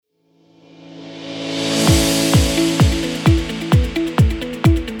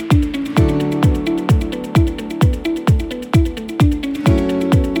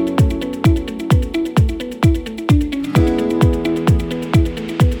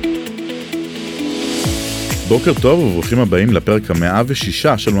בוקר טוב וברוכים הבאים לפרק 106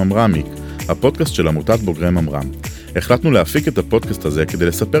 של MamraMic, הפודקאסט של עמותת בוגרי ממרם. החלטנו להפיק את הפודקאסט הזה כדי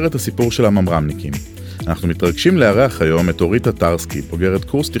לספר את הסיפור של הממרמניקים. אנחנו מתרגשים לארח היום את אורית טטרסקי, בוגרת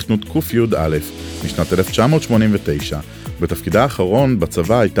קורס תכנות ק"א משנת 1989. בתפקידה האחרון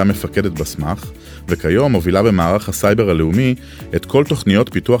בצבא הייתה מפקדת בסמך, וכיום מובילה במערך הסייבר הלאומי את כל תוכניות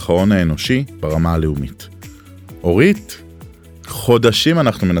פיתוח ההון האנושי ברמה הלאומית. אורית, חודשים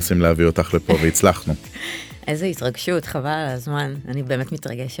אנחנו מנסים להביא אותך לפה והצלחנו. איזו התרגשות, חבל על הזמן, אני באמת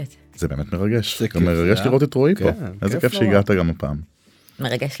מתרגשת. זה באמת מרגש, גם מרגש לראות את רועי פה. איזה כיף שהגעת גם הפעם.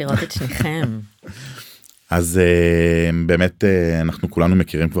 מרגש לראות את שניכם. אז באמת אנחנו כולנו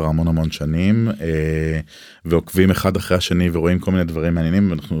מכירים כבר המון שנים, ועוקבים אחד אחרי השני ורואים כל מיני דברים מעניינים,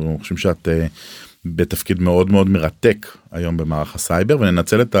 ואנחנו חושבים שאת בתפקיד מאוד מאוד מרתק היום במערך הסייבר,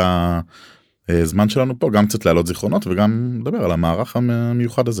 וננצל את הזמן שלנו פה, גם קצת להעלות זיכרונות, וגם לדבר על המערך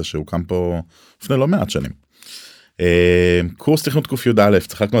המיוחד הזה, שהוקם פה לפני לא מעט שנים. קורס תכנות ק"א,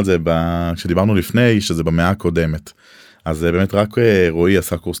 צחקנו על זה כשדיברנו לפני, שזה במאה הקודמת. אז באמת רק רועי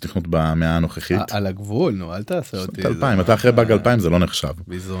עשה קורס תכנות במאה הנוכחית. על הגבול, נו, אל תעשה אותי. 2000, אתה אחרי באג 2000, זה לא נחשב.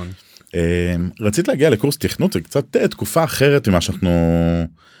 ביזון. רצית להגיע לקורס תכנות, זה קצת תקופה אחרת ממה שאנחנו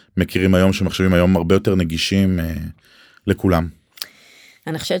מכירים היום, שמחשבים היום הרבה יותר נגישים לכולם.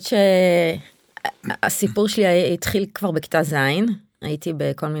 אני חושבת שהסיפור שלי התחיל כבר בכיתה זין, הייתי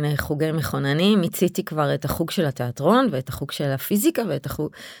בכל מיני חוגי מכוננים, מיציתי כבר את החוג של התיאטרון, ואת החוג של הפיזיקה,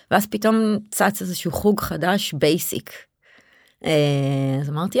 ואז פתאום צץ איזשהו חוג חדש, בייסיק. אז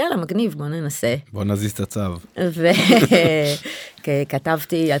אמרתי, יאללה, מגניב, בוא ננסה. בוא נזיז את הצו.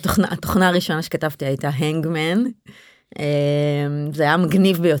 וכתבתי, התוכנה הראשונה שכתבתי הייתה הנגמן, זה היה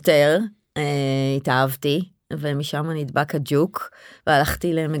מגניב ביותר, התאהבתי, ומשם נדבק הג'וק,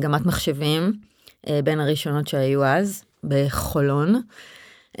 והלכתי למגמת מחשבים, בין הראשונות שהיו אז, בחולון,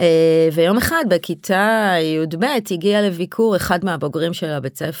 ויום אחד בכיתה י"ב הגיע לביקור אחד מהבוגרים של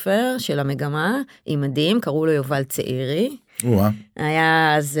הבית ספר, של המגמה, עם מדים, קראו לו יובל צעירי.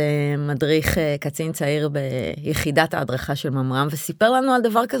 היה אז מדריך קצין צעיר ביחידת ההדרכה של ממרם, וסיפר לנו על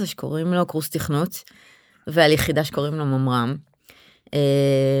דבר כזה שקוראים לו קורס תכנות, ועל יחידה שקוראים לו ממרם.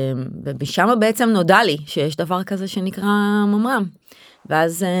 ובשם בעצם נודע לי שיש דבר כזה שנקרא ממרם.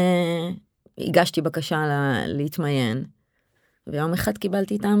 ואז הגשתי בקשה להתמיין, ויום אחד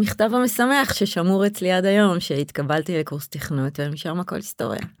קיבלתי את המכתב המשמח ששמור אצלי עד היום, שהתקבלתי לקורס תכנות, ומשם הכל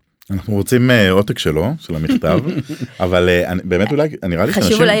היסטוריה. אנחנו רוצים עותק שלו, של המכתב, אבל באמת אולי, נראה לי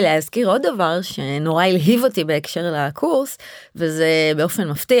חשוב אולי להזכיר עוד דבר, שנורא הלהיב אותי בהקשר לקורס, וזה באופן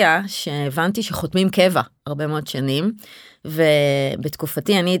מפתיע, שהבנתי שחותמים קבע הרבה מאוד שנים,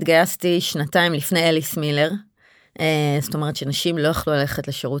 ובתקופתי אני התגייסתי שנתיים לפני אליס מילר, זאת אומרת שנשים לא יכלו ללכת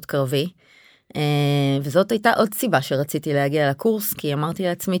לשירות קרבי, וזאת הייתה עוד סיבה שרציתי להגיע לקורס, כי אמרתי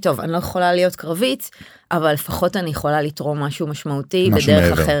לעצמי, טוב, אני לא יכולה להיות קרבית, אבל לפחות אני יכולה לתרום משהו משמעותי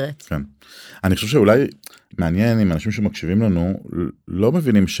בדרך אחרת. כן. אני חושב שאולי מעניין אם אנשים שמקשיבים לנו, לא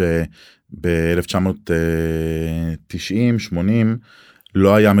מבינים שב-1990-80,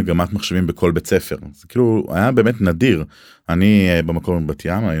 לא היה מגמת מחשבים בכל בית ספר. זה כאילו, היה באמת נדיר. אני במקום בבת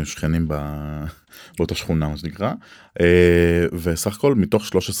ים, היו שכנים באותה שכונה, מה שנקרא, וסך הכל מתוך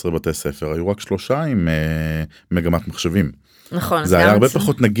 13 בתי ספר, היו רק 3 עם מגמת מחשבים. נכון. זה היה הרבה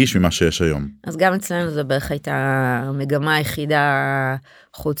פחות נגיש ממה שיש היום. אז גם אצלנו זה בערך הייתה המגמה היחידה,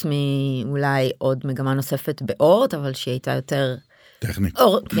 חוץ מאולי עוד מגמה נוספת באורט, אבל שהיא הייתה יותר טכנית.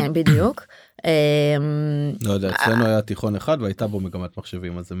 כן, בדיוק. לא יודע, אצלנו היה תיכון אחד והייתה בו מגמת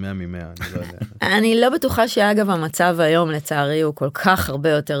מחשבים, אז זה 100 מ-100, אני לא יודע. אני לא בטוחה שאגב המצב היום לצערי הוא כל כך הרבה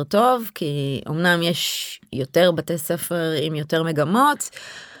יותר טוב, כי אמנם יש יותר בתי ספר עם יותר מגמות,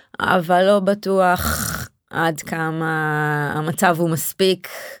 אבל לא בטוח עד כמה המצב הוא מספיק,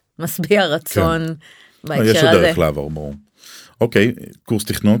 משביע רצון בהקשר הזה. יש עוד דרך לעבור, ברור. אוקיי, קורס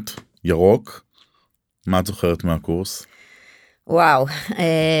תכנות, ירוק, מה את זוכרת מהקורס? וואו,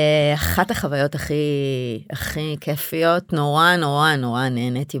 אחת החוויות הכי כיפיות, נורא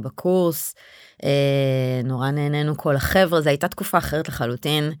נהניתי בקורס, נורא נהנינו כל החבר'ה, זו הייתה תקופה אחרת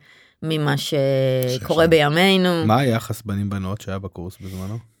לחלוטין ממה שקורה בימינו. מה היחס בנים בנות שהיה בקורס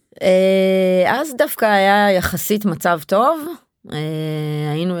בזמנו? אז דווקא היה יחסית מצב טוב,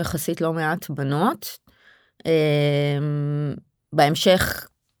 היינו יחסית לא מעט בנות, בהמשך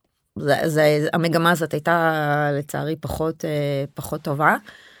המגמה הזאת הייתה לצערי פחות טובה,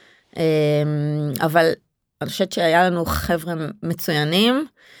 אבל אני חושבת שהיה לנו חבר'ה מצוינים,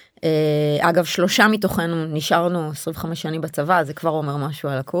 אגב 3 מתוכנו נשארנו 25 שנים בצבא, זה כבר אומר משהו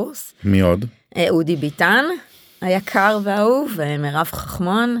על הקורס. מי עוד? אודי ביטן, היקר והאהוב, ומירב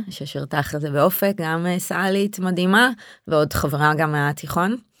חכמון, ששירתה אחרי זה באופק, גם סאלית מדהימה, ועוד חברה גם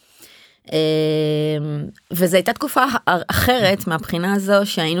מהתיכון. וזו הייתה תקופה אחרת מהבחינה הזו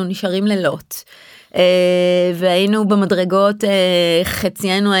שהיינו נשארים לילות. והיינו במדרגות,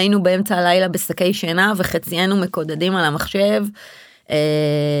 חציינו היינו באמצע הלילה בסקי שינה, וחציינו מקודדים על המחשב.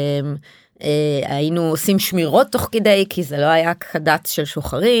 היינו עושים שמירות תוך כדי, כי זה לא היה קדץ של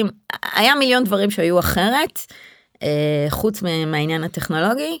שוחרים. היה מיליון דברים שהיו אחרת, חוץ מהעניין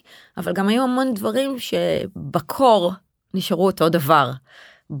הטכנולוגי, אבל גם היו המון דברים שבקור נשארו אותו דבר.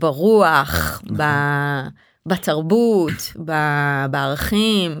 ברוח, בתרבות,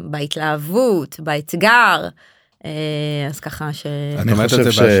 בערכים, בהתלהבות, באתגר. אז ככה ש... אני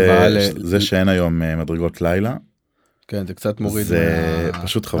חושב שזה שאין היום מדרגות לילה, כן, זה קצת מוריד. זה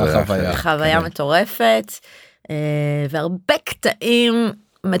פשוט חוויה. חוויה מטורפת, והרבה קטעים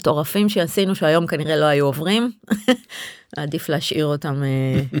מטורפים שעשינו שהיום כנראה לא היו עוברים. עדיף להשאיר אותם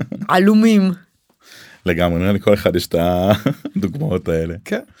עלומים. לגמרי, נראה לי כל אחד יש את הדוגמאות האלה.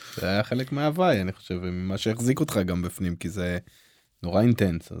 כן, זה היה חלק מההוואי, אני חושב, מה שהחזיק אותך גם בפנים, כי זה נורא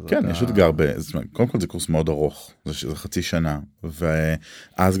אינטנס. כן, יש עוד גר, קודם כל זה קורס מאוד ארוך, זה חצי שנה,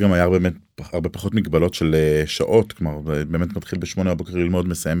 ואז גם היה הרבה פחות מגבלות של שעות, כלומר, באמת מתחיל ב8 בבוקר ללמוד,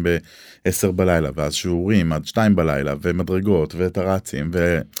 מסיים ב10 בלילה, ואז שיעורים עד 2 בלילה, ומדרגות, ותרצים,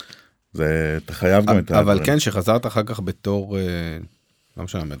 וזה, אתה חייב גם את אבל כן, שחזרת אחר כך בתור... לא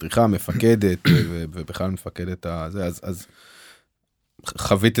משנה, מדריכה, מפקדת, ובכלל מפקדת הזה, אז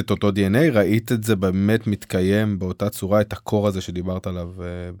חווית את אותו DNA, ראית את זה באמת מתקיים באותה צורה, את הקור הזה שדיברת עליו,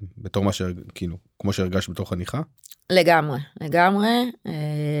 בתור מה כאילו, כמו שהרגש בתור חניכה? לגמרי.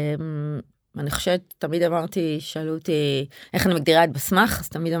 אני חושבת, תמיד אמרתי, שאלו אותי, איך אני מגדירה את בסמך, אז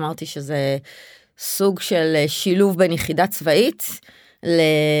תמיד אמרתי שזה סוג של שילוב בין יחידה צבאית,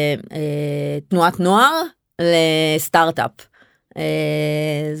 לתנועת נוער, לסטארט-אפ.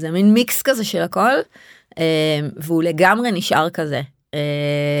 זה מין מיקס כזה של הכל, והוא לגמרי נשאר כזה.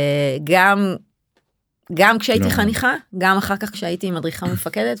 גם כשהייתי חניכה, גם אחר כך כשהייתי מדריכה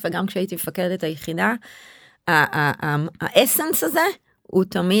מפקדת, וגם כשהייתי מפקדת היחידה, האסנס הזה, הוא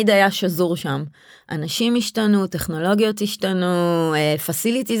תמיד היה שזור שם. אנשים השתנו, טכנולוגיות השתנו,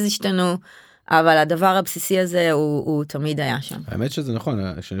 פסיליטיז השתנו, אבל הדבר הבסיסי הזה הוא תמיד היה שם. האמת שזה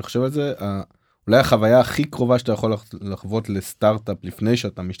נכון, כשאני חושב על זה, אולי החוויה הכי קרובה שאתה יכול לחוות לסטארט-אפ לפני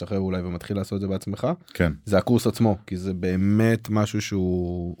שאתה משתחרר אולי ומתחיל לעשות את זה בעצמך, כן. זה הקורס עצמו, כי זה באמת משהו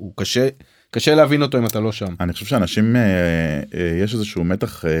שהוא קשה להבין אותו אם אתה לא שם. אני חושב שאנשים, יש איזשהו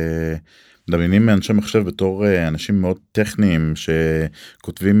מתח, מדמיינים מאנשי מחשב בתור אנשים מאוד טכניים,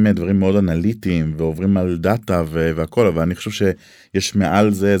 שכותבים דברים מאוד אנליטיים, ועוברים על דאטה והכל, אבל אני חושב שיש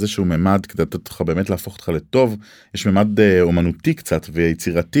מעל זה איזשהו ממד, כדי לתת לך באמת להפוך אותך לטוב, יש ממד אומנותי קצת,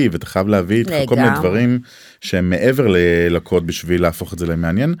 ויצירתי, ואתה חייב להביא איתך כל מיני דברים, שהם מעבר לקוד בשביל להפוך את זה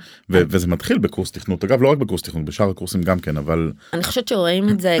למעניין, וזה מתחיל בקורס תכנות, אגב, לא רק בקורס תכנות, בשאר הקורסים גם כן, אבל... אני חושבת שרואים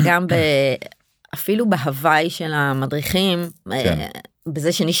את זה גם אפילו בהוואי של המדריכים, כן.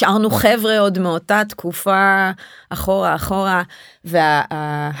 בזה שנשארנו חבר'ה עוד מאותה תקופה אחורה,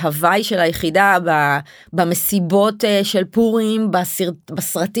 וההוואי של היחידה במסיבות של פורים,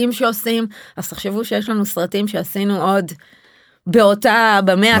 בסרטים שעושים, אז תחשבו שיש לנו סרטים שעשינו עוד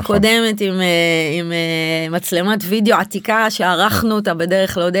במאה הקודמת עם מצלמת וידאו עתיקה שערכנו אותה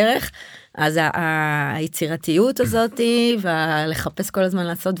בדרך לא דרך, אז היצירתיות הזאת, ולחפש כל הזמן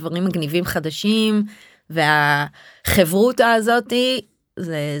לעשות דברים מגניבים חדשים, והחברותה הזאת,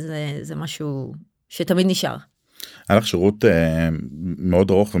 זה משהו שתמיד נשאר. היה לך שירות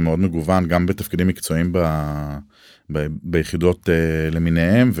מאוד ארוך ומאוד מגוון, גם בתפקידים מקצועיים ביחידות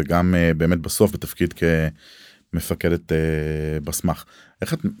למיניהם, וגם באמת בסוף בתפקיד כמפקדת בסמך.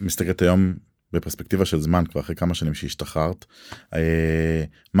 איך את מסתכלת היום בפרספקטיבה של זמן, כבר אחרי כמה שנים שהשתחררת,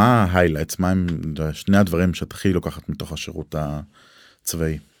 מה ההיילייטס, מה הם שני הדברים שאת הכי לוקחת מתוך השירות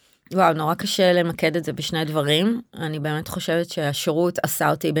הצבאי? וואו, נורא קשה למקד את זה בשני דברים. אני באמת חושבת שהשירות עשה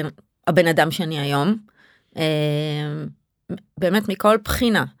אותי הבן אדם שאני היום. באמת מכל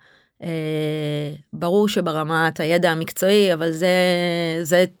בחינה. ברור שברמת הידע המקצועי, אבל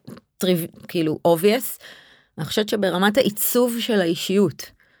זה כאילו obvious. אני חושבת שברמת העיצוב של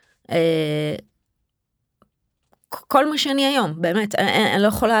האישיות, כל מה שאני היום, באמת, אני לא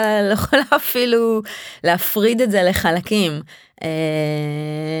יכולה אפילו להפריד את זה לחלקים.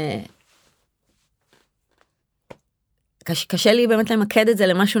 קשה לי באמת למקד את זה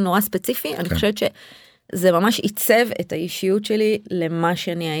למשהו נורא ספציפי, אני חושבת שזה ממש עיצב את האישיות שלי למה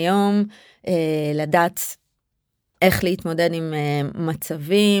שאני היום, לדעת איך להתמודד עם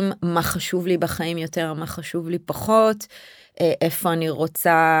מצבים, מה חשוב לי בחיים יותר, מה חשוב לי פחות, איפה אני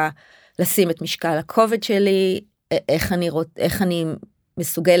רוצה לשים את משקל הכובד שלי, איך אני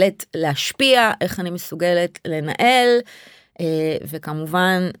מסוגלת להשפיע, איך אני מסוגלת לנהל,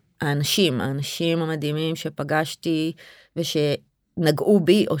 וכמובן האנשים המדהימים שפגשתי ושנגעו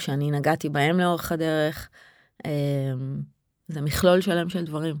בי, או שאני נגעתי בהם לאורך הדרך, זה מכלול שלם של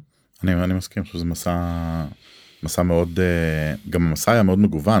דברים. אני מסכים, שזה מסע מאוד, גם המסע היה מאוד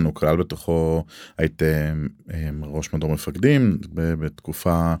מגוון, הוא כלל בתוכו, היית ראש מדור מפקדים,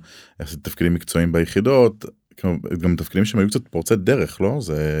 בתקופה, עשיתי תפקידים מקצועיים ביחידות, גם תפקידים שהם היו קצת פורצי דרך, לא?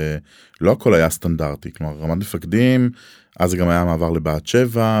 זה לא הכל היה סטנדרטי, כלומר, רמת מפקדים, אז זה גם היה מעבר לבעת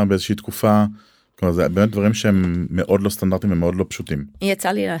 7 באיזושהי תקופה, כלומר, זה באמת דברים שהם מאוד לא סטנדרטיים ומאוד לא פשוטים. יצא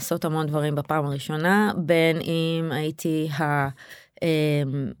לי לעשות המון דברים בפעם הראשונה, בין אם הייתי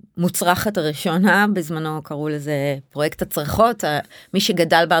המוצרחת הראשונה, בזמנו קראו לזה פרויקט הצרחות, מי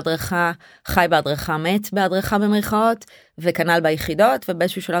שגדל בהדרכה, חי בהדרכה, מת בהדרכה במרכאות, וכנ"ל ביחידות,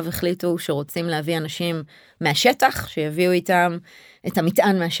 ובאיזשהו שלב החליטו שרוצים להביא אנשים מהשטח, שיביאו איתם את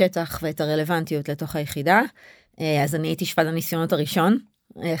המטען מהשטח ואת הרלוונטיות לתוך היחידה. אז אני הייתי שפד הניסיונות הראשון,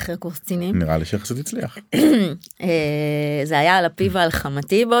 אחרי קורס קצינים. נראה לי שיחסית הצליח. זה היה על הפי ועל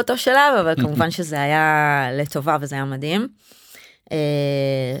חמתי באותו שלב, אבל כמובן שזה היה לטובה וזה היה מדהים.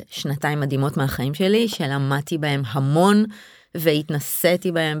 2 מדהימות מהחיים שלי, שלמדתי בהם המון,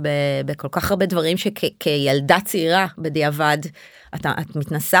 והתנסיתי בהם בכל כך הרבה דברים שכילדה צעירה בדיעבד, את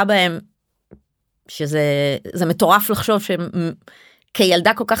מתנסה בהם, שזה מטורף לחשוב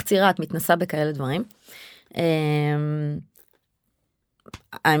שכילדה כל כך צעירה את מתנסה בכאלה דברים.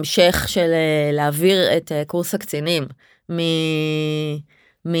 ההמשך של להעביר את קורס הקצינים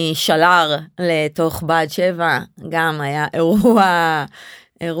משלר לתוך בעד 7, גם היה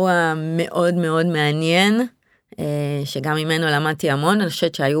אירוע מאוד מאוד מעניין, שגם ממנו למדתי המון, אני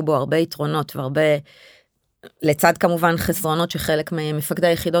חושבת שהיו בו הרבה יתרונות והרבה, לצד כמובן חסרונות שחלק ממפקדי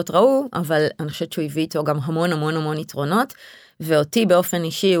היחידות ראו, אבל אני חושבת שהוא הביא איתו גם המון המון המון יתרונות, ואותי באופן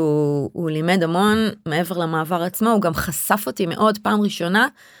אישי הוא לימד המון, מעבר למעבר עצמו, הוא גם חשף אותי מאוד פעם ראשונה,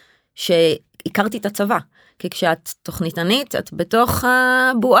 שהכרתי את הצבא, כי כשאת תוכניתנית, את בתוך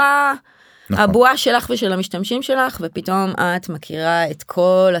הבועה, נכון. הבועה שלך ושל המשתמשים שלך, ופתאום את מכירה את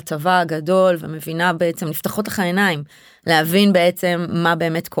כל הצבא הגדול, ומבינה בעצם, נפתחות לך העיניים, להבין בעצם מה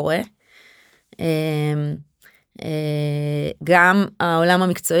באמת קורה. גם העולם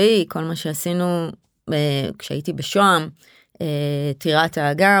המקצועי, כל מה שעשינו כשהייתי בשוהם, טירת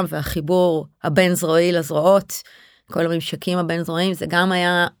האגם והחיבור הבין זרועי לזרועות, כל הממשקים הבין זרועיים, זה גם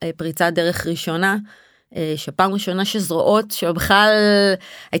היה פריצת דרך ראשונה, שפעם ראשונה שזרועות, שבכלל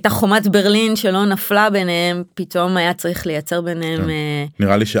הייתה חומת ברלין שלא נפלה ביניהם, פתאום היה צריך לייצר ביניהם.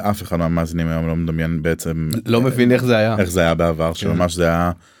 נראה לי שאף אחד מהמאזינים היום לא מדמיין בעצם. לא מבין איך זה היה. איך זה היה בעבר, שממש זה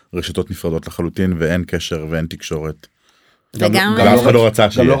היה רשתות נפרדות לחלוטין, ואין קשר ואין תקשורת. וגם גם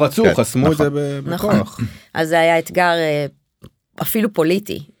לא רצו, חסמו את זה בכוח. אז זה היה אתגר אפילו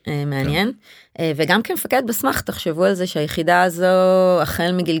פוליטי מעניין, וגם כמפקד בסמך, תחשבו על זה שהיחידה הזו,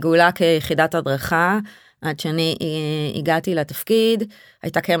 החל מגלגולה כיחידת הדרכה, עד שאני הגעתי לתפקיד,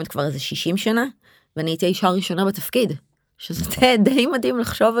 הייתה קיימת כבר איזה 60 שנה, ואני הייתי האישה הראשונה בתפקיד, שזה די מדהים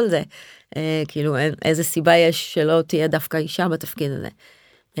לחשוב על זה, כאילו איזה סיבה יש שלא תהיה דווקא אישה בתפקיד הזה.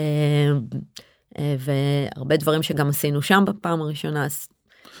 והרבה דברים שגם עשינו שם בפעם הראשונה,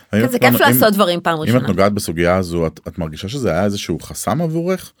 זה כיף לעשות דברים פעם ראשונה. אם את נוגעת בסוגיה הזו, את מרגישה שזה היה איזשהו חסם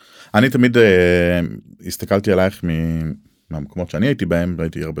עבורך? אני תמיד הסתכלתי עלייך מהמקומות שאני הייתי בהם,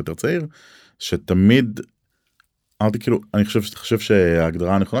 והייתי הרבה יותר צעיר, שתמיד אמרתי כאילו, אני חושב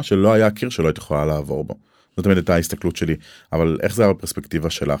שההגדרה הנכונה שלא היה קיר שלא היית יכולה לעבור בו. זאת תמיד הייתה ההסתכלות שלי, אבל איך זה היה בפרספקטיבה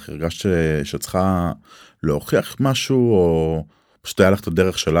שלך? הרגשת שצריכה להוכיח משהו, או פשוט היה לך את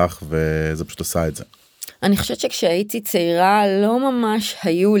הדרך שלך, וזה פשוט עשה את זה? אני חושבת שכשהייתי צעירה לא ממש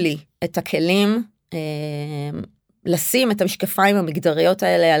היו לי את הכלים לשים את המשקפיים המגדריות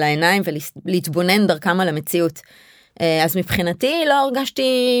האלה על העיניים ולהתבונן דרכם על המציאות. אז מבחינתי לא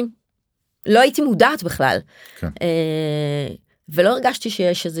הרגשתי, לא הייתי מודעת בכלל. כן. ולא הרגשתי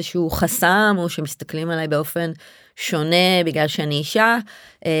שיש איזשהו חסם או שמסתכלים עליי באופן שונה בגלל שאני אישה.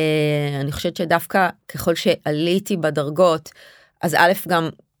 אני חושבת שדווקא ככל שעליתי בדרגות, אז א' גם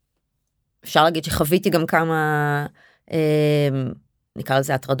אפשר להגיד שחוויתי גם כמה, נקרא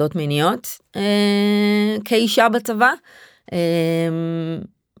לזה הטרדות מיניות, כאישה בצבא.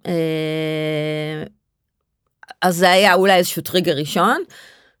 אז זה היה אולי איזשהו טריגר ראשון,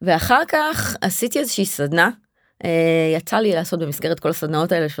 ואחר כך עשיתי איזושהי סדנה, יצא לי לעשות במסגרת כל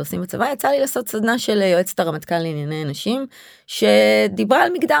הסדנאות האלה שעושים בצבא, יצא לי לעשות סדנה של יועצת הרמטכ"ל לענייני נשים, שדיברה על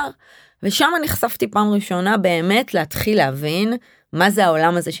מגדר, ושם נחשפתי פעם ראשונה באמת להתחיל להבין, מה זה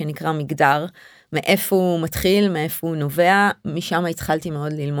העולם הזה שנקרא מגדר, מאיפה הוא מתחיל, מאיפה הוא נובע, משם התחלתי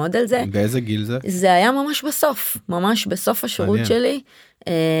מאוד ללמוד על זה. באיזה גיל זה? זה היה ממש בסוף השירות שלי.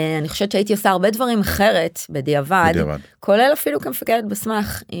 אני חושבת שהייתי עושה הרבה דברים אחרת בדיעבד, כולל אפילו כמפקדת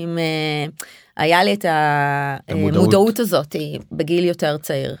בסמך, אם היה לי את המודעות הזאת בגיל יותר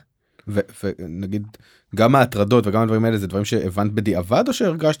צעיר. ונגיד, גם ההטרדות וגם הדברים האלה, זה דברים שהבנת בדיעבד, או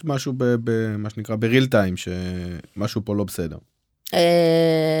שהרגשת משהו במה שנקרא בריל טיים, שמשהו פה לא בסדר?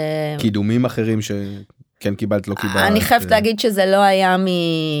 קידומים אחרים שכן קיבלת, לא קיבלת? אני חייבת להגיד שזה לא היה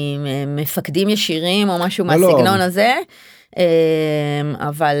ממפקדים ישירים, או משהו מהסגנון הזה,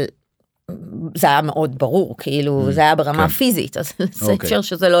 אבל זה היה מאוד ברור, כאילו זה היה ברמה פיזית, אז זה אפשר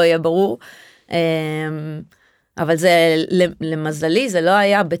שזה לא יהיה ברור. אבל זה, למזלי, זה לא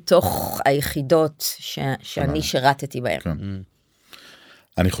היה בתוך היחידות שאני שירתתי בהן.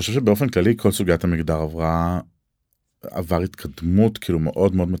 אני חושב שבאופן כללי, כל סוגיית המגדר עבר התקדמות כאילו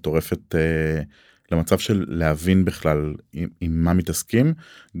מאוד מאוד מטורפת למצב של להבין בכלל עם מה מתעסקים,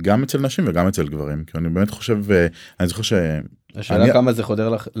 גם אצל נשים וגם אצל גברים. כי אני באמת חושב, אני זוכר ש... השאלה כמה זה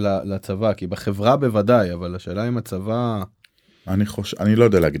חודר לצבא, כי בחברה בוודאי, אבל השאלה אם הצבא... אני לא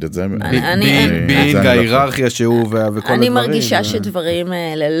יודע להגיד את זה. בין ההיררכיה שהוא וכל הדברים. אני מרגישה שדברים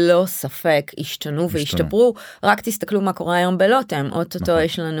האלה לא ספק השתנו והשתפרו, רק תסתכלו מה קורה היום בלוטם, אוטוטו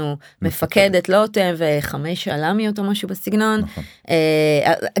יש לנו מפקדת לוטם וחמש אלמיות או משהו בסגנון,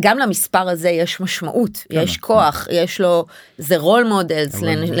 גם למספר הזה יש משמעות, יש כוח, יש לו, זה רול מודלס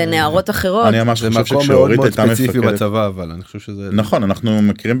לנערות אחרות. אני ממש חושב שכשאורית הייתה מפקדת, ספציפי בצבא, אבל אני חושב שזה... נכון, אנחנו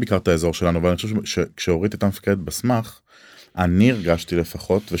מכירים בעיקר את האזור שלנו, אבל אני חושב שכשאורית הייתה מפקדת בסמך, אני הרגשתי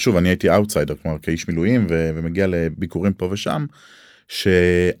לפחות, ושוב, אני הייתי אאוטסיידר, כלומר, כאיש מילואים, ומגיע לביקורים פה ושם,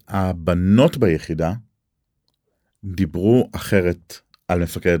 שהבנות ביחידה דיברו אחרת על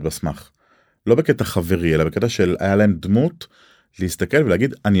מפקדת בסמך. לא בקטע חברי, אלא בקטע של היה להם דמות להסתכל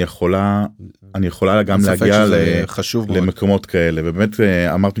ולהגיד, אני יכולה גם להגיע למקומות כאלה, ובאמת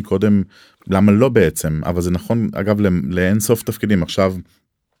אמרת מקודם, למה לא בעצם, אבל זה נכון, אגב, לאין סוף תפקידים, עכשיו,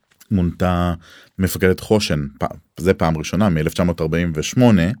 מונתה מפקדת חושן, זה פעם ראשונה, מ-1948,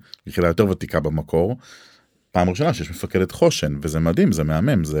 יחידה יותר ותיקה במקור, פעם ראשונה שיש מפקדת חושן, וזה מדהים, זה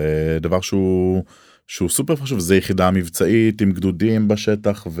מהמם, זה דבר שהוא סופר חשוב, זה יחידה מבצעית עם גדודים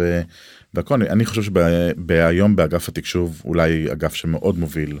בשטח, והכל, אני חושב שהיום באגף התקשוב, אולי אגף שמאוד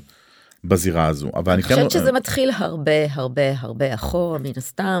מוביל בזירה הזו, אבל אני חושבת שזה מתחיל הרבה אחורה מן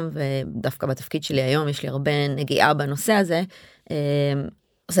הסתם, ודווקא בתפקיד שלי היום יש לי הרבה נגיעה בנושא הזה,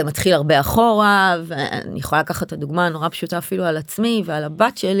 זה מתחיל הרבה אחורה, ואני יכולה לקחת את הדוגמה נורא פשוטה אפילו על עצמי ועל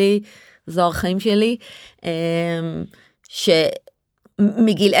הבת שלי, זו החיים שלי,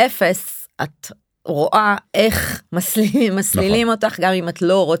 שמגיל 0 את רואה איך מסלילים אותך, גם אם את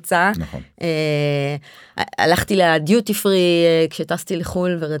לא רוצה. הלכתי לדיוטי פרי כשטסתי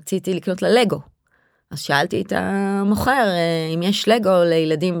לחול ורציתי לקנות ללגו, אז שאלתי את המוכר אם יש לגו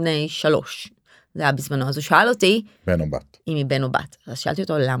לילדים בני 3. זה היה בזמנו, אז הוא שאל אותי, בן או בת. אם היא בן או בת. אז שאלתי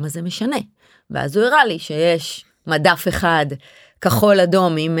אותו, למה זה משנה? ואז הוא הראה לי שיש מדף אחד, כחול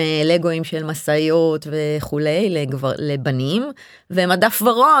אדום, עם לגויים של מסעיות וכולי, לבנים, ומדף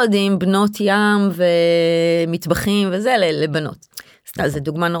ורוד עם בנות ים ומטבחים וזה, לבנות. אז זו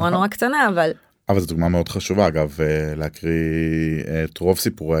דוגמה נורא קטנה, אבל... אבל זו דוגמה מאוד חשובה, אגב, להקריא את רוב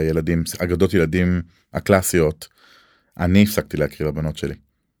סיפורי הילדים, אגדות ילדים הקלאסיות, אני הפסקתי להקריא לבנות שלי.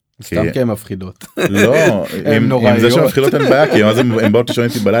 סתם כי הן מפחידות. לא, עם זה שמפחידות אין בעיה, כי הן באות לישון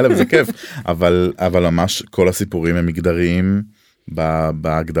איתי בלילה וזה כיף, אבל ממש כל הסיפורים הם מגדריים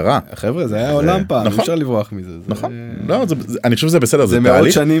בהגדרה. חבר'ה, זה היה עולם פעם, אפשר לברוח מזה. נכון, אני חושב שזה בסדר, זה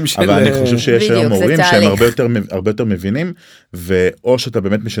מאות שנים של... אבל אני חושב שיש היום מורים שהם הרבה יותר מבינים, ואו שאתה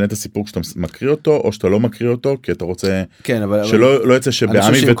באמת משנה את הסיפור כשאתה מקריא אותו, או שאתה לא מקריא אותו, כי אתה רוצה שלא יצא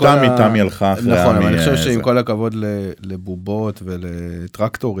שבעמי ותמי, תמי הלכה אחרי נכון, אבל אני חושב שעם כל הכבוד לבובות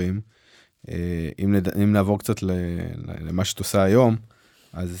ולטרקטורים, אם נעבור קצת למה שאת עושה היום,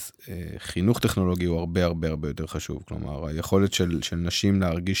 אז חינוך טכנולוגי הוא הרבה יותר חשוב, כלומר, היכולת של נשים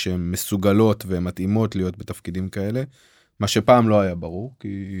להרגיש שהן מסוגלות ומתאימות להיות בתפקידים כאלה, מה שפעם לא היה ברור,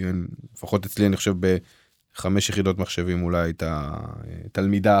 כי לפחות אצלי אני חושב ב5 יחידות מחשבים אולי הייתה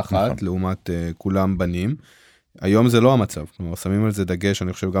תלמידה אחת, לעומת כולם בנים, היום זה לא המצב, כלומר, שמים על זה דגש,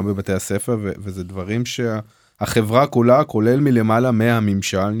 אני חושב גם בבתי הספר, וזה דברים שהחברה כולה, כולל מלמעלה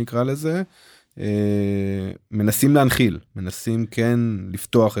מהממשל נקרא לזה, מנסים להנחיל, מנסים כן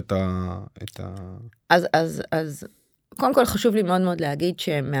לפתוח את ה... אז קודם כל חשוב לי מאוד מאוד להגיד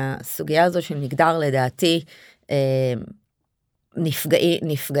שמהסוגיה הזו של מגדר לדעתי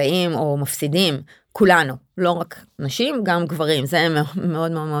נפגעים או מפסידים כולנו, לא רק נשים, גם גברים, זה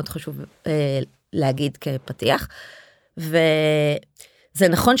מאוד מאוד מאוד חשוב להגיד כפתיח, וזה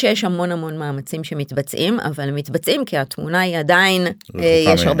נכון שיש המון המון מאמצים שמתבצעים, אבל הם מתבצעים כי התמונה היא עדיין,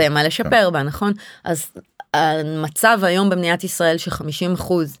 יש הרבה מה לשפר בה, נכון? אז המצב היום במדינת ישראל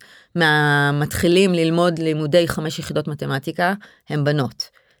ש50% מהמתחילים ללמוד לימודי 5 יחידות מתמטיקה הם בנות,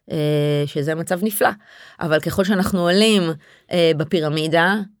 שזה מצב נפלא. אבל ככל שאנחנו עולים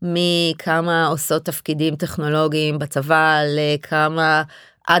בפירמידה, מכמה עושות תפקידים טכנולוגיים בצבא, לכמה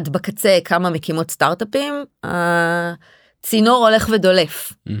עד בקצה, כמה מקימות סטארט-אפים, הצינור הולך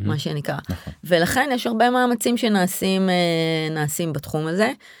ודולף, מה שנקרא. ולכן יש הרבה מאמצים שנעשים בתחום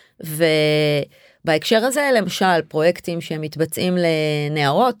הזה, ובהקשר הזה, למשל, פרויקטים שמתבצעים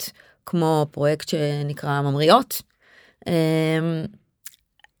לנערות, כמו פרויקט שנקרא ממריות.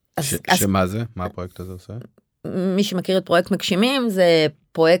 שמה זה? מה הפרויקט הזה עושה? מי שמכיר את פרויקט מגשימים, זה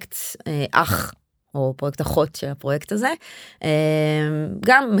פרויקט אח, או פרויקט אחות של הפרויקט הזה.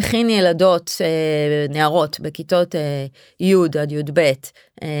 גם מכין ילדות, נערות, בכיתות י' עד י"ב,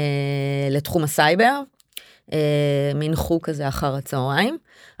 לתחום הסייבר, מין חוג כזה אחר הצהריים,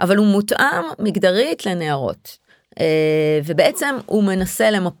 אבל הוא מותאם מגדרית לנערות. ובעצם הוא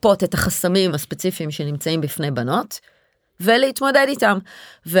מנסה למפות את החסמים הספציפיים שנמצאים בפני בנות, ולהתמודד איתם.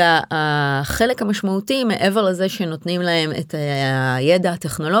 והחלק המשמעותי, מעבר לזה שנותנים להם את הידע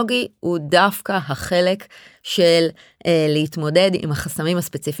הטכנולוגי, הוא דווקא החלק של להתמודד עם החסמים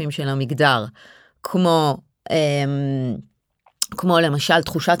הספציפיים של המגדר, כמו למשל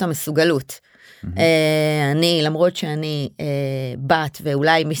תחושת המסוגלות. למרות שאני בת,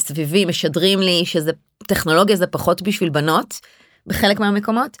 ואולי מסביבי משדרים לי שזה טכנולוגיה זה פחות בשביל בנות, בחלק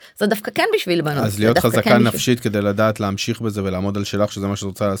מהמקומות, זה דווקא כן בשביל בנות. אז להיות חזקה נפשית כדי לדעת להמשיך בזה ולעמוד על שלך, שזה מה שאת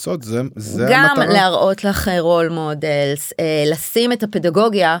רוצה לעשות, זה גם המטרה? גם להראות לך רול מודלס, לשים את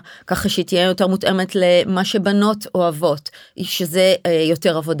הפדגוגיה, ככה שהיא תהיה יותר מותאמת למה שבנות אוהבות, שזה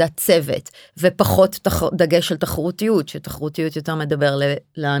יותר עבודת צוות, ופחות דגש על תחרותיות, שתחרותיות יותר מדבר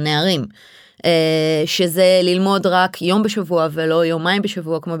לנערים. שזה ללמוד רק יום בשבוע ולא יומיים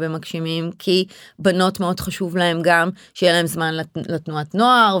בשבוע כמו במגשימים, כי בנות מאוד חשוב להם גם שיהיה להם זמן לתנועת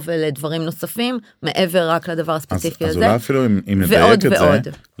נוער ולדברים נוספים, מעבר רק לדבר הספציפי הזה. אז אולי אפילו אם נדייק את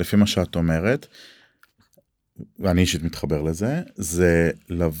זה, לפי מה שאת אומרת, ואני אישית מתחבר לזה, זה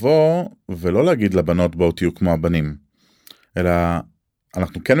לבוא ולא להגיד לבנות בואו תהיו כמו הבנים, אלא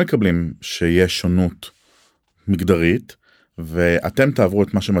אנחנו כן מקבלים שיש שונות מגדרית, ואתם תעברו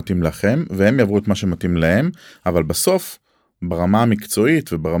את מה שמתאים לכם, והם יעברו את מה שמתאים להם, אבל בסוף, ברמה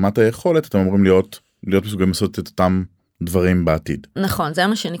המקצועית וברמת היכולת, אתם אמורים להיות מסוגלים לעשות את אותם דברים בעתיד. נכון, זה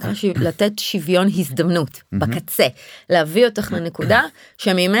מה שנקרא לתת שוויון הזדמנות, בקצה, להביא אותך לנקודה,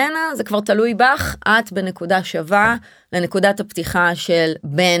 שממנה זה כבר תלוי בך, את בנקודה שווה, לנקודת הפתיחה של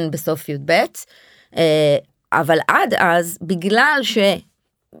בן בסוף י"ב, אבל עד אז, בגלל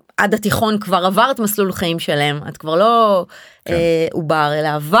עד התיכון כבר עברת מסלול חיים שלם, את כבר לא עובר, אלא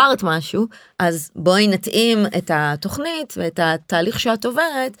עברת משהו, אז בואי נתאים את התוכנית ואת התהליך שאת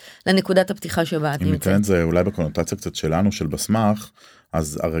עוברת לנקודת הפתיחה שבה את נמצאת. אם ניתן את זה אולי בקונוטציה קצת שלנו, של בסמך,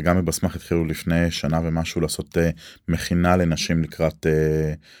 אז הרי גם בבסמך התחילו לפני שנה ומשהו לעשות מכינה לנשים לקראת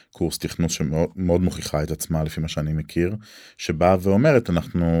קורס תכנות שמאוד מוכיחה את עצמה לפי מה שאני מכיר, שבאה ואומרת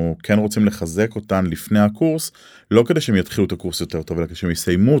אנחנו כן רוצים לחזק אותן לפני הקורס, לא כדי שהם יתחילו את הקורס יותר טוב, אלא כדי שהם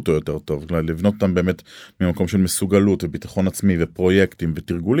יסיימו אותו יותר טוב, כלומר לבנות אותם באמת ממקום של מסוגלות וביטחון עצמי ופרויקטים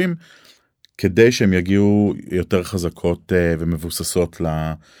ותרגולים, כדי שהם יגיעו יותר חזקות ומבוססות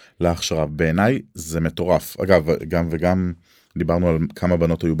להכשרה. בעיניי זה מטורף. אגב, גם דיברנו על כמה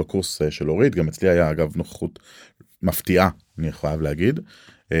בנות היו בקורס של אורית, גם אצלי היה אגב נוכחות מפתיעה, אני חייב להגיד,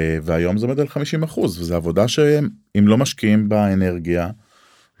 והיום זה עומד על 50%, וזו עבודה שאם לא משקיעים באנרגיה,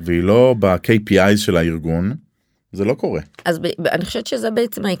 והיא לא ב-KPIs של הארגון, זה לא קורה. אז אני חושבת שזה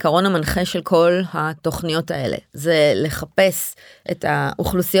בעצם העיקרון המנחה של כל התוכניות האלה, זה לחפש את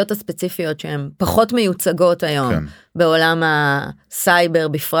האוכלוסיות הספציפיות שהן פחות מיוצגות היום, כן. בעולם הסייבר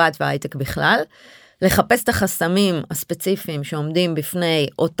בפרט וההייטק בכלל, לחפש את החסמים הספציפיים שעומדים בפני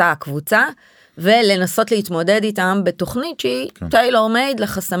אותה קבוצה, ולנסות להתמודד איתם בתוכנית שהיא טיילור מייד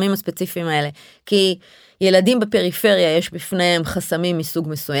לחסמים הספציפיים האלה. כי ילדים בפריפריה יש בפניהם חסמים מסוג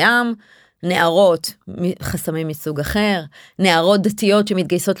מסוים, נערות חסמים מסוג אחר, נערות דתיות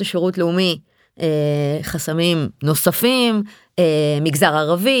שמתגייסות לשירות לאומי, חסמים נוספים, מגזר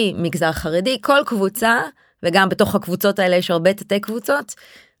ערבי, מגזר חרדי, כל קבוצה, וגם בתוך הקבוצות האלה יש הרבה תתי קבוצות,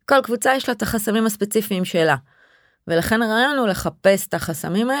 כל קבוצה יש לה את החסמים הספציפיים שלה. ולכן הרעיון הוא לחפש את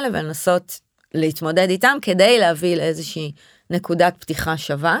החסמים האלה ולנסות להתמודד איתם כדי להביא לאיזושהי נקודת פתיחה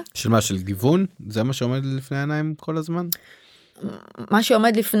שווה. של מה? של גיוון? זה מה שעומד לפני העיניים כל הזמן? מה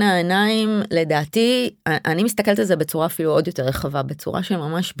שעומד לפני העיניים, לדעתי, אני מסתכלת על זה בצורה אפילו עוד יותר רחבה, בצורה של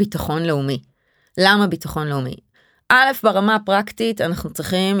ממש ביטחון לאומי. למה ביטחון לאומי? א', ברמה הפרקטית, אנחנו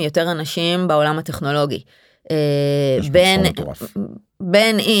צריכים יותר אנשים בעולם הטכנולוגי.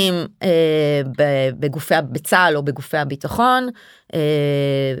 בין אם בצה"ל או בגופי הביטחון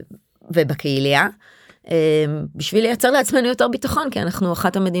ובקהילייה, בשביל לייצר לעצמנו יותר ביטחון, כי אנחנו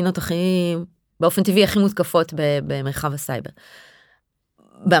אחת המדינות באופן טבעי הכי מותקפות במרחב הסייבר.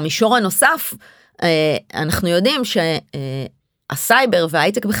 במישור הנוסף, אנחנו יודעים שהסייבר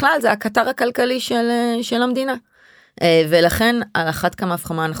וההייטק בכלל זה הקטר הכלכלי של המדינה. ולכן על אחת כמה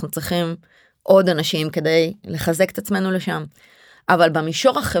וכמה אנחנו צריכים עוד אנשים כדי לחזק את עצמנו לשם. אבל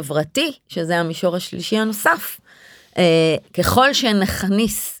במישור החברתי, שזה המישור השלישי הנוסף, ככל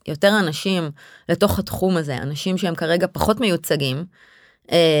שנכניס יותר אנשים לתוך התחום הזה, אנשים שהם כרגע פחות מיוצגים,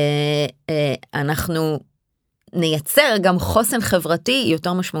 אנחנו נייצר גם חוסן חברתי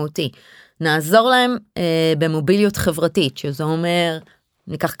יותר משמעותי. נעזור להם במוביליות חברתית, שזה אומר,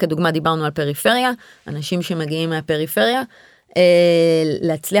 ניקח כדוגמה, דיברנו על פריפריה, אנשים שמגיעים מהפריפריה,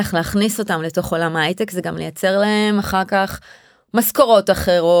 להצליח להכניס אותם לתוך עולם ההייטק, זה גם לייצר להם אחר כך משכורות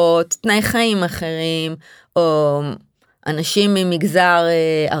אחרות, תנאי חיים אחרים, או אנשים ממגזר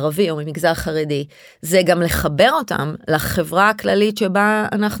ערבי או ממגזר חרדי. זה גם לחבר אותם לחברה הכללית שבה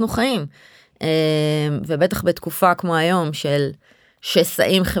אנחנו חיים. ובטח בתקופה כמו היום של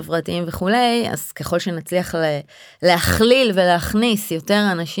שסעים חברתיים וכולי, אז ככל שנצליח להכליל ולהכניס יותר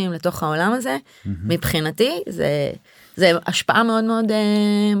אנשים לתוך העולם הזה, מבחינתי זה השפעה מאוד מאוד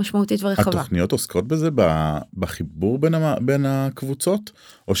משמעותית ורחבה. התוכניות עוסקות בזה בחיבור בין הקבוצות,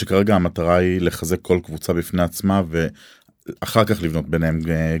 או שכרגע המטרה היא לחזק כל קבוצה בפני עצמה, ואחר כך לבנות ביניהם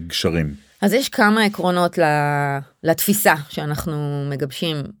גשרים? אז יש כמה עקרונות לתפיסה שאנחנו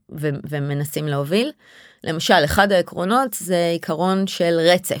מגבשים ומנסים להוביל. למשל, אחד העקרונות זה עיקרון של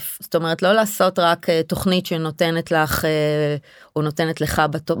רצף. זאת אומרת, לא לעשות רק תוכנית שנותנת לך, או נותנת לך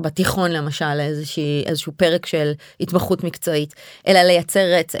בתיכון, למשל, איזשהו פרק של התמחות מקצועית, אלא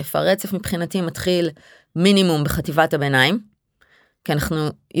לייצר רצף. הרצף מבחינתי מתחיל מינימום בחטיבת הביניים, כי אנחנו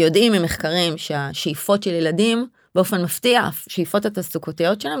יודעים ממחקרים שהשאיפות של ילדים, באופן מפתיע, שאיפות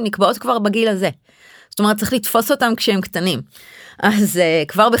התעסוקתיות שלהם נקבעות כבר בגיל הזה. זאת אומרת, צריך לתפוס אותם כשהם קטנים. אז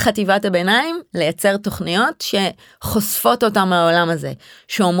כבר בחטיבת הביניים, לייצר תוכניות שחושפות אותם מהעולם הזה,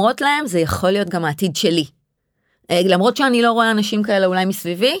 שאומרות להם, זה יכול להיות גם העתיד שלי. למרות שאני לא רואה אנשים כאלה אולי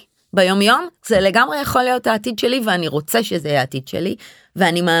מסביבי, ביום יום, זה לגמרי יכול להיות העתיד שלי, ואני רוצה שזה יהיה העתיד שלי,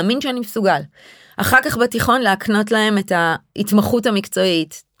 ואני מאמין שאני מסוגל. אחר כך בתיכון להקנות להם את ההתמחות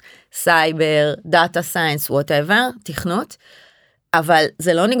המקצועית, סייבר, דאטה סיינס, whatever, תכנות, אבל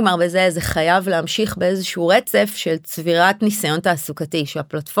זה לא נגמר בזה, זה חייב להמשיך באיזשהו רצף של צבירת ניסיון תעסוקתי,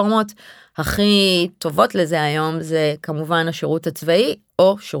 שהפלטפורמות הכי טובות לזה היום, זה כמובן השירות הצבאי,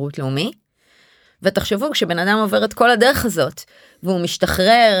 או שירות לאומי, ותחשבו, כשבן אדם עובר את כל הדרך הזאת, והוא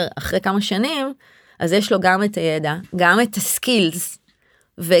משתחרר אחרי כמה שנים, אז יש לו גם את הידע, גם את הסקילס,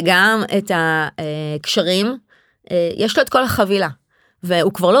 וגם את הקשרים, יש לו את כל החבילה,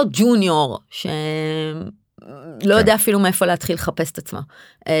 והוא כבר לא ג'וניור, לא יודע אפילו מאיפה להתחיל לחפש את עצמו.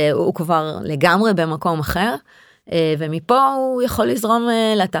 הוא כבר לגמרי במקום אחר, ומפה הוא יכול לזרום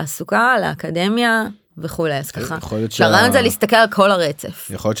לתעסוקה, לאקדמיה וכולי. אז ככה, שהרעיון זה להסתכל על כל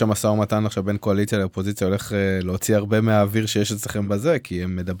הרצף. יכול להיות שהמשא ומתן עכשיו בין קואליציה לאופוזיציה הולך להוציא הרבה מהאוויר שיש אצלכם בזה, כי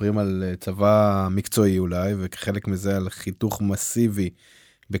הם מדברים על צבא מקצועי אולי, וכחלק מזה על חיתוך מסיבי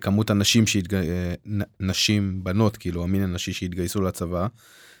בכמות הנשים נשים, בנות, כאילו, המין הנשי שהתגייסו לצבא,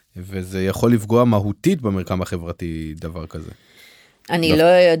 וזה יכול לפגוע מהותית במרקם החברתי, דבר כזה. אני לא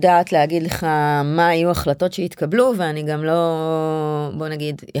יודעת להגיד לך מה היו החלטות שהתקבלו, ואני גם לא, בוא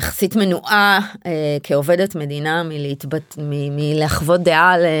נגיד, יחסית מנועה כעובדת מדינה מלהחוות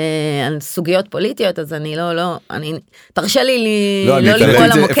דעה על סוגיות פוליטיות, אז אני לא, תרשה לי לא לקרוא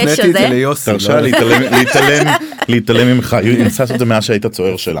למוקש הזה. תרשה להתעלם ממך, נסעת את זה מאז שהיית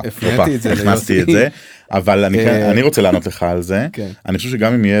צוער שלה. הכנסתי את זה, אבל אני רוצה לענות לך על זה. אני חושב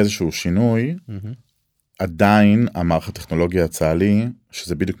שגם אם יהיה איזשהו שינוי, עדיין המערך הטכנולוגי הצה"לי,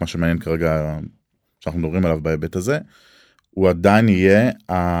 שזה בדיוק מה שמעניין כרגע, שאנחנו מדברים עליו בהיבט הזה, הוא עדיין יהיה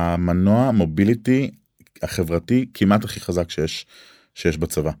המנוע מוביליטי החברתי כמעט הכי חזק שיש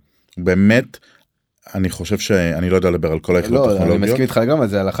בצבא. באמת, אני חושב שאני לא יודע לדבר על כל היחידות הטכנולוגיות. לא, אני מסכים איתך גם על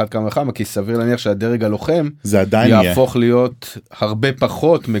זה, על אחת כמה וכמה, כי סביר להניח שהדרג הלוחם, זה עדיין יהפוך להיות הרבה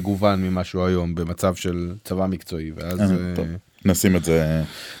פחות מגוון ממשהו היום, במצב של צבא מקצועי, ואז נשים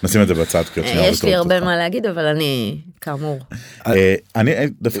את זה בצד. יש לי הרבה מה להגיד, אבל אני כאמור. אני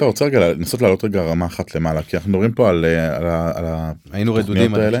דווקא רוצה רגע לנסות לעלות רגע רמה אחת למעלה, כי אנחנו מדברים פה על היינו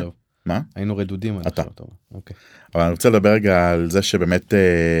רדודים עד עכשיו. מה? היינו רדודים עד עכשיו. אוקיי. אבל אני רוצה לדבר רגע על זה שבאמת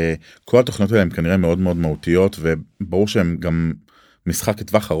כל התוכניות האלה הן כנראה מאוד מאוד מהותיות, וברור שהן גם משחק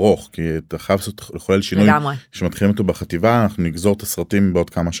לטווח ארוך, כי אתה חייב לחולל שינוי שמתחילים אותו בחטיבה, אנחנו נגזור את הסרטים בעוד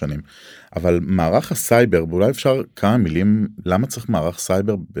כמה שנים. אבל מערך הסייבר, ואולי אפשר כמה מילים, למה צריך מערך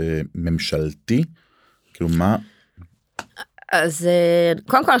סייבר ממשלתי? כאילו מה? אז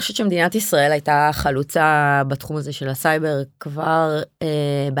קודם כל אני חושבת שמדינת ישראל הייתה חלוצה בתחום הזה של הסייבר, כבר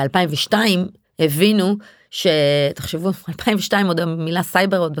ב-2002 הבינו תחשבו, 2002 עוד המילה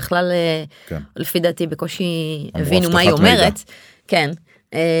סייבר עוד בכלל, כן. לפי דעתי בקושי הבינו מה היא אומרת. כן.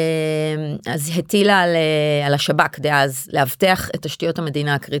 אז הטילה על השב"כ דאז להבטח את תשתיות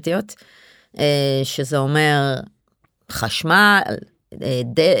המדינה הקריטיות, שזה אומר חשמל,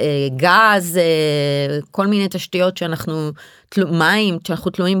 גז, כל מיני תשתיות שאנחנו, מים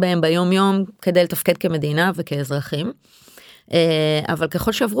שאנחנו תלויים בהם ביום יום כדי לתפקד כמדינה וכאזרחים. אבל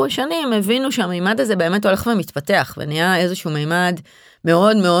ככל שעברו השנים הבינו שהמימד הזה באמת הולך ומתפתח ונהיה איזשהו מימד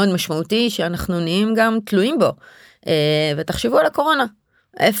מאוד מאוד משמעותי שאנחנו נהיים גם תלויים בו. ותחשבו על הקורונה,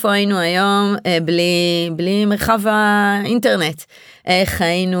 איפה היינו היום בלי מרחב האינטרנט, איך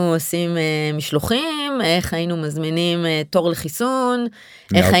היינו עושים משלוחים, איך היינו מזמינים תור לחיסון,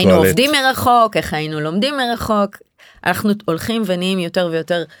 איך היינו עובדים מרחוק, איך היינו לומדים מרחוק. אנחנו הולכים ונהיים יותר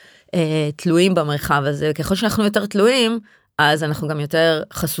ויותר תלויים במרחב הזה, ככל שאנחנו יותר תלויים אז אנחנו גם יותר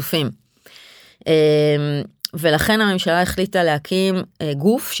חשופים. ולכן הממשלה החליטה להקים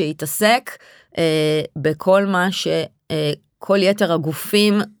גוף שיתעסק בכל מה שכל יתר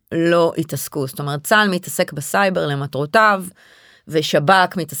הגופים לא יתעסקו. זאת אומרת, צה"ל מתעסק בסייבר למטרותיו,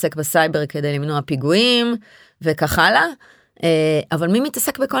 ושב"כ מתעסק בסייבר כדי למנוע פיגועים, וכך הלאה. אבל מי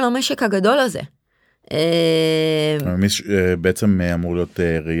מתעסק בכל המשק הגדול הזה? בעצם אמור להיות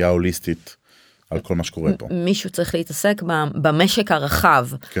ראייה הוליסטית. על כל מה שקורה פה. מישהו צריך להתעסק במשק הרחב,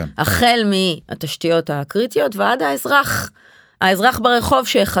 כן. החל מהתשתיות הקריטיות ועד האזרח ברחוב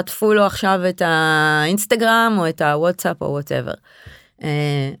שחטפו לו עכשיו את האינסטגרם או את הוואטסאפ או whatever.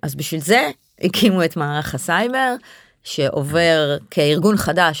 אז בשביל זה הקימו את מערך הסייבר, שעובר כארגון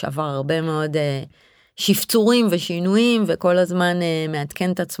חדש, עבר הרבה מאוד שפצורים ושינויים, וכל הזמן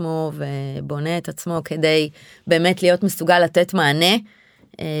מעדכן את עצמו ובונה את עצמו, כדי באמת להיות מסוגל לתת מענה,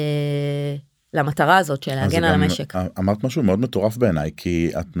 למטרה הזאת של להגן על המשק. אמרת משהו מאוד מטורף בעיניי,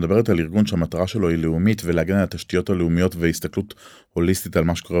 כי את מדברת על ארגון שהמטרה שלו היא לאומית, ולהגן על התשתיות הלאומיות והסתכלות הוליסטית על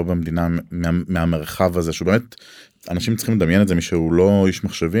מה שקורה במדינה מהמרחב הזה, שהוא באמת, אנשים צריכים לדמיין את זה, מי שהוא לא איש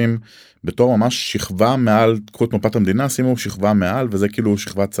מחשבים, בתור ממש שכבה מעל, קחו את מפת המדינה, שימו שכבה מעל, וזה כאילו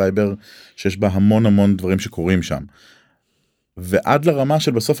שכבת סייבר, שיש בה המון המון דברים שקורים שם. ועד לרמה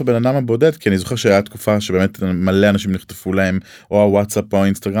של בסוף הבן אדם הבודד, כי אני זוכר שהיה תקופה שבאמת מלא אנשים נחטפו להם, או הוואטסאפ או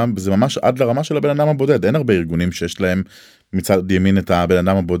האינסטגרם, וזה ממש עד לרמה של הבן אדם הבודד. אין הרבה ארגונים שיש להם מצד ימין את הבן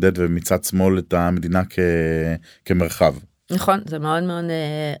אדם הבודד, ומצד שמאל את המדינה כמרחב. נכון, זה מאוד מאוד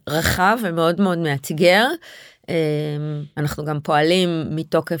רחב ומאוד מאוד מאתגר. אנחנו גם פועלים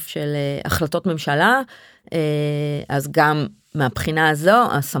מתוקף של החלטות ממשלה, אז גם מהבחינה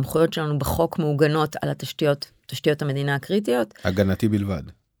הזו, הסמכויות שלנו בחוק מעוגנות על תשתיות המדינה הקריטיות. הגנתי בלבד.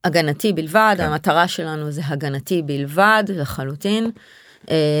 הגנתי בלבד, כן. המטרה שלנו זה הגנתי בלבד, לחלוטין.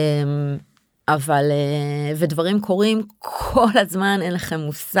 אבל, ודברים קורים כל הזמן, אין לכם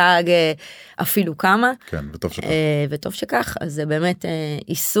מושג אפילו כמה. כן, וטוב שכך. וטוב שכך, אז זה באמת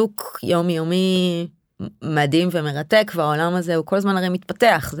עיסוק יומיומי מדהים ומרתק, והעולם הזה הוא כל הזמן הרי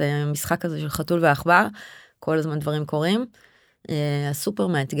מתפתח, זה משחק הזה של חתול ועכבר, כל הזמן דברים קורים. סופר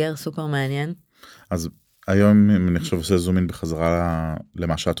מאתגר, סופר מעניין. אז היום אני חושב עושה זומין בחזרה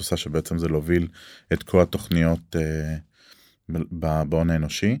למה שאת עושה, שבעצם זה להוביל את כל התוכניות בהון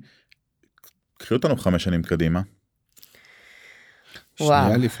האנושי. קחי אותנו 5 שנים קדימה.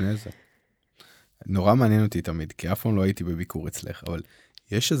 שנייה לפני זה. נורא מעניין אותי תמיד, כי אף פעם לא הייתי בביקור אצלך, אבל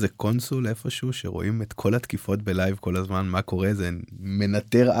יש איזה קונסול איפשהו שרואים את כל התקיפות בלייב כל הזמן, מה קורה, זה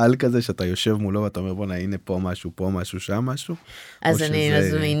מנטר על כזה שאתה יושב מולו ואתה אומר בוא הנה פה משהו, שם משהו. אז אני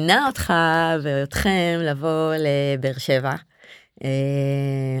מזמינה אותך ואתכם לבוא לבאר שבע.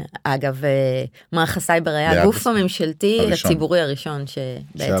 אגב, מערך הסייבר היה הגוף הממשלתי הציבורי הראשון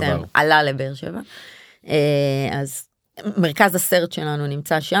שבעצם עלה לבאר שבע. אז מרכז הסרט שלנו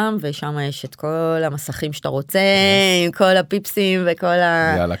נמצא שם, ושם יש את כל המסכים שאתה רוצה, עם כל הפיפסים וכל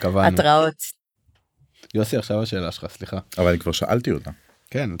ההתראות. יוסי, עכשיו השאלה שלך, סליחה. אבל אני כבר שאלתי אותה.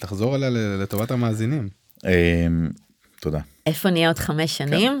 כן, תחזור עליה לטובת המאזינים. תודה. איפה נהיה עוד 5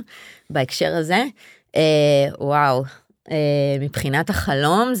 שנים בהקשר הזה? וואו, מבחינת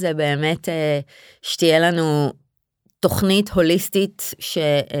החלום זה באמת שתהיה לנו תוכנית הוליסטית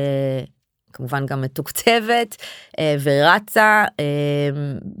כמובן גם מתוקצבת ורצה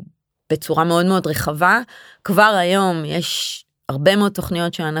בצורה מאוד מאוד רחבה. כבר היום יש הרבה מאוד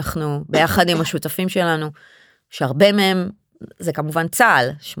תוכניות שאנחנו ביחד עם השותפים שלנו, שהרבה מהם זה כמובן צה"ל,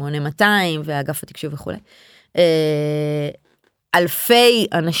 8200 ואגף התקשוב וכו'. אלפי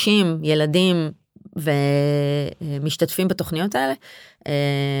אנשים, ילדים ומשתתפים בתוכניות האלה,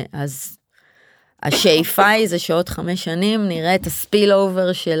 אז השאיפה היא זה שעוד 5 שנים נראה את הספיל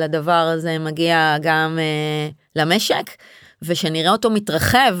אובר של הדבר הזה מגיע גם למשק, ושנראה אותו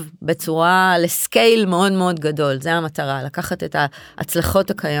מתרחב בצורה לסקייל מאוד מאוד גדול. זה המטרה, לקחת את ההצלחות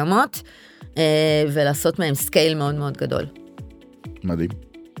הקיימות ולעשות מהם סקייל מאוד מאוד גדול. מדהים.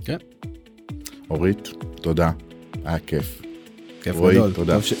 כן. אורית, תודה. היה כיף. כיף רועי, גדול.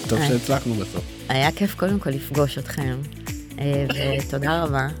 תודה. טוב שהצלחנו בסוף. היה כיף קודם כל לפגוש אתכם, ותודה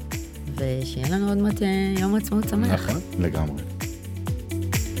רבה, ושיהיה לנו עוד מעט יום עצמאות שמח. נכון. לגמרי.